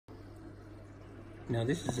Now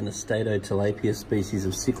this is an tilapia species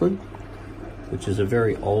of cichlid, which is a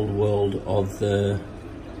very old world of the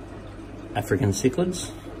African cichlids.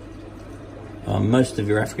 Most of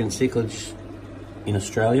your African cichlids in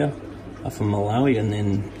Australia are from Malawi and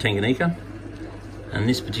then Tanganyika, and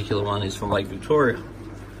this particular one is from Lake Victoria.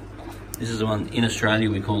 This is the one in Australia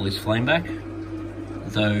we call this flameback,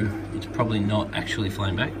 though it's probably not actually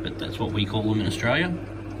flameback, but that's what we call them in Australia.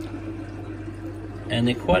 And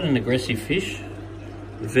they're quite an aggressive fish,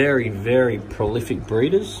 very, very prolific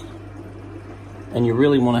breeders, and you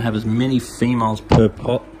really want to have as many females per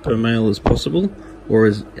male as possible,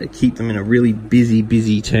 or keep them in a really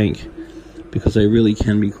busy tank, because they really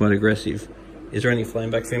can be quite aggressive. Is there any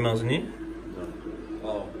flameback females in here? No.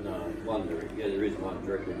 Oh, no, one there. Yeah, there is one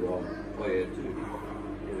directly wrong. Oh yeah, two.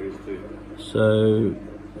 Yeah, there is two. So...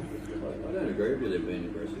 I don't agree with you, they're being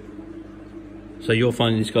aggressive. So you're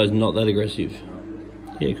finding this guy's not that aggressive?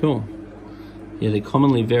 Yeah, cool. Yeah, they're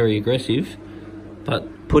commonly very aggressive,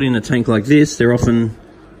 but put in a tank like this, they're often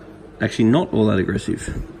actually not all that aggressive.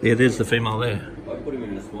 Yeah, there's the female there. I put him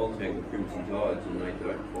in a small tank with crimson tides and they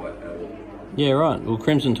don't fight at all. Yeah, right. Well,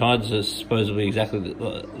 crimson tides are supposedly exactly,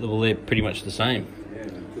 well, they're pretty much the same. Yeah,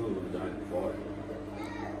 and two of them don't fight.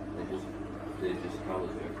 They're just colours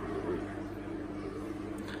go through the roof.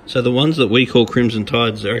 So the ones that we call crimson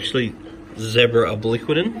tides are actually zebra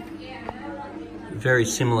obliquidin. Very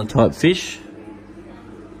similar type fish,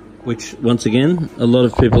 which once again a lot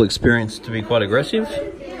of people experience to be quite aggressive,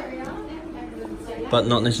 but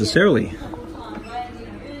not necessarily.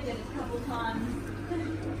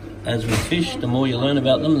 As with fish, the more you learn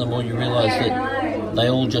about them, the more you realise that they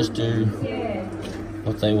all just do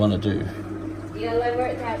what they want to do.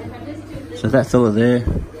 So that fella there,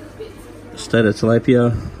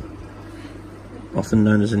 tilapia, often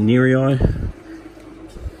known as a nerii,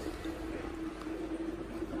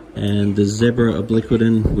 and the zebra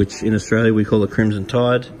obliquidin, which in Australia we call a crimson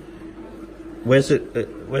tide. Where's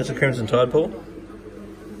the crimson tide, Paul?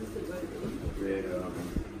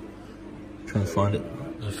 Trying to find it.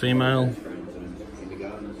 There's a female.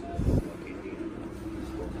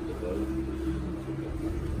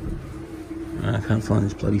 I can't find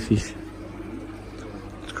this bloody fish.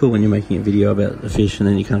 It's cool when you're making a video about the fish and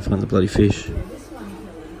then you can't find the bloody fish.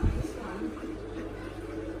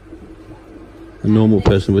 A normal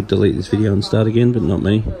person would delete this video and start again, but not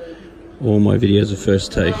me. All my videos are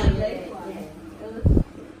first take.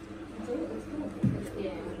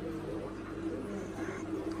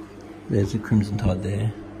 There's a crimson tide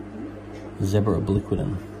there. Zebra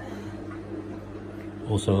obliquidin.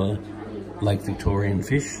 Also a Lake Victorian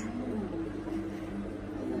fish.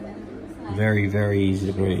 Very, very easy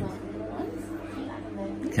to breed.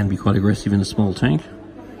 Can be quite aggressive in a small tank.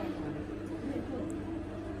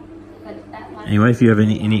 Anyway, if you have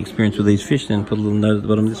any experience with these fish, then put a little note at the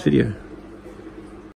bottom of this video.